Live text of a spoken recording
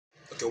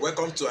Okay,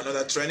 welcome to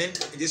another training.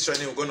 In this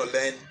training, we're going to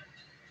learn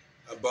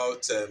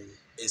about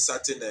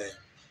inserting,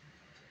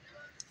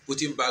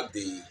 putting back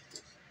the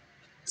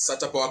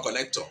SATA Power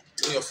Connector.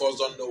 Many of us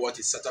don't know what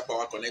is SATA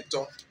Power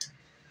Connector.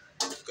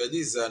 Okay,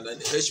 this is an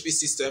HP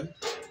system.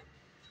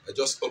 I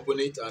just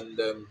open it and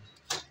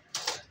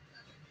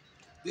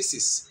this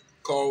is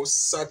called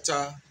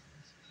SATA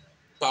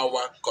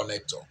Power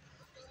Connector.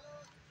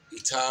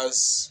 It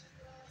has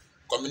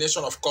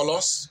combination of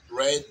colors,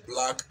 red,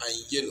 black,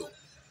 and yellow.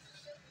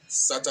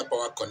 SATA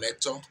Power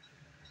Connector,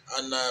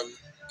 and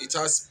it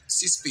has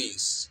 6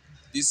 pins.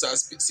 This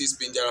has 6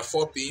 pins. There are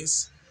 4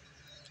 pins.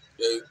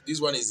 This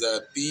one is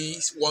a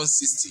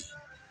P160.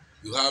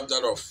 You have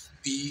that of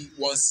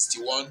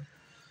P161,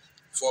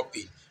 4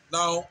 pin.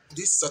 Now,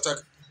 this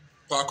SATA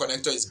power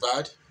connector is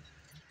bad.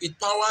 It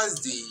powers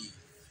the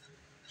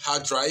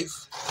hard drive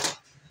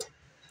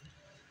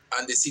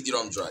and the CD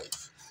ROM drive.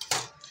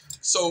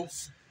 So,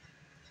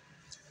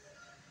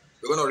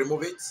 we're going to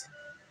remove it.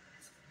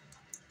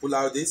 Pull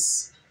out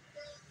this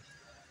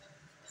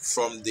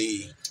from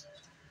the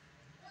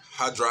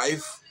hard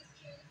drive.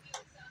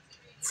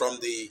 From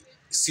the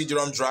CD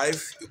ROM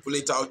drive, you pull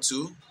it out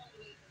too.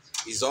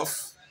 It's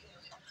off.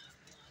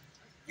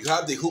 You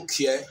have the hook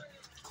here.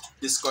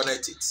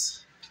 Disconnect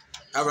it.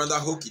 Have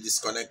another hook, you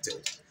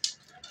disconnected.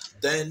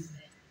 Then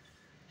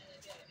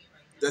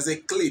there's a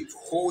clip.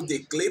 Hold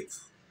the clip.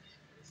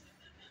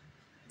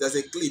 There's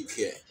a clip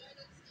here.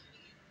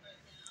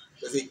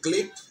 There's a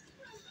clip.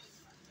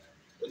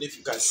 I don't know if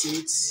you can see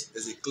it.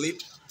 There's a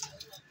clip.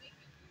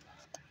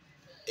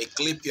 A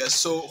clip here.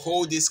 So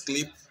hold this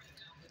clip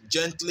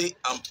gently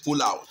and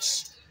pull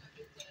out.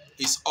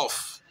 It's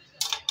off.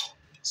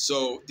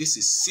 So this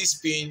is 6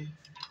 pin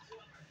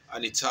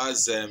and it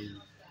has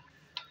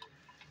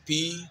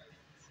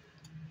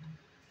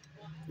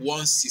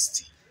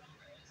P160.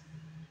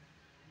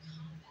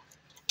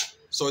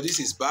 So this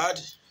is bad.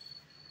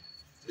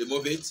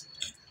 Remove it.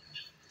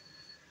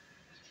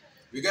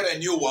 We get a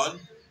new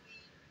one.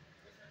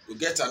 We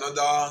get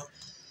another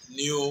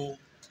new.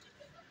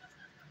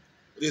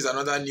 This is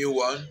another new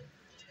one.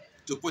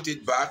 To put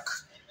it back,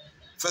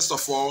 first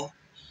of all,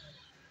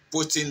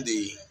 put in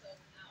the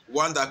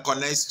one that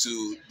connects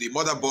to the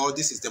motherboard.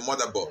 This is the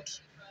motherboard.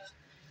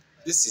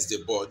 This is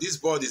the board. This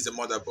board is the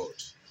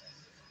motherboard,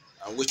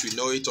 and which we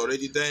know it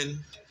already.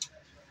 Then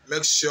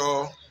make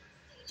sure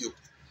you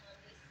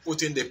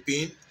put in the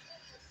pin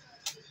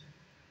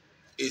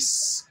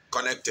is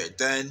connected.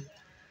 Then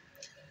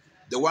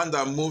the one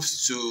that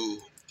moves to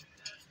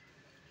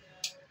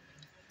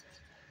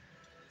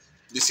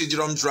the CD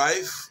ROM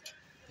drive,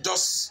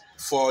 just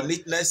for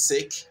neatness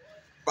sake,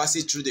 pass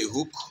it through the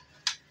hook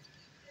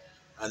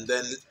and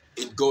then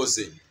it goes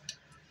in.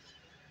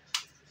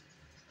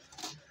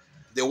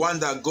 The one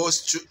that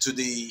goes to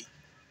the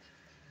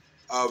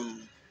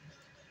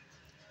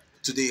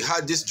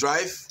hard disk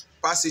drive,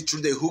 pass it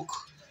through the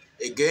hook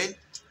again,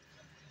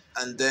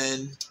 and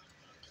then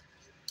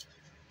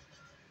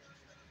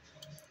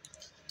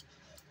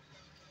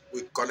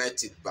we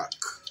connect it back.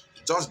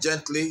 Just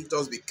gently,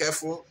 just be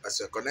careful as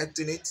you're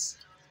connecting it.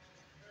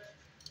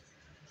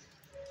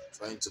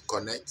 Trying to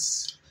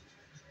connect,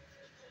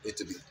 need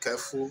to be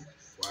careful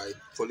while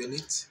pulling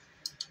it.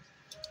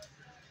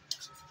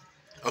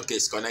 Okay,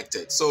 it's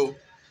connected. So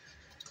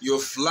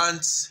you've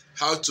learned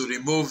how to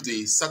remove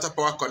the SATA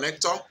power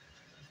connector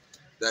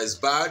that is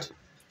bad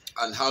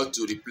and how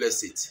to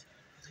replace it.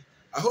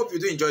 I hope you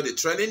do enjoy the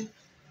training.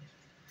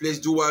 Please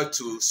do well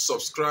to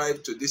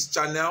subscribe to this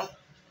channel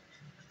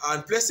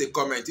and place a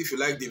comment. If you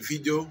like the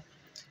video,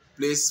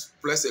 please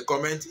place a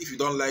comment. If you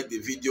don't like the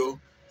video,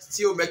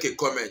 still make a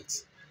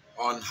comment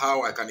on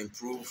how I can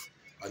improve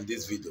on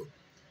this video.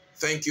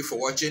 Thank you for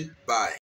watching. Bye.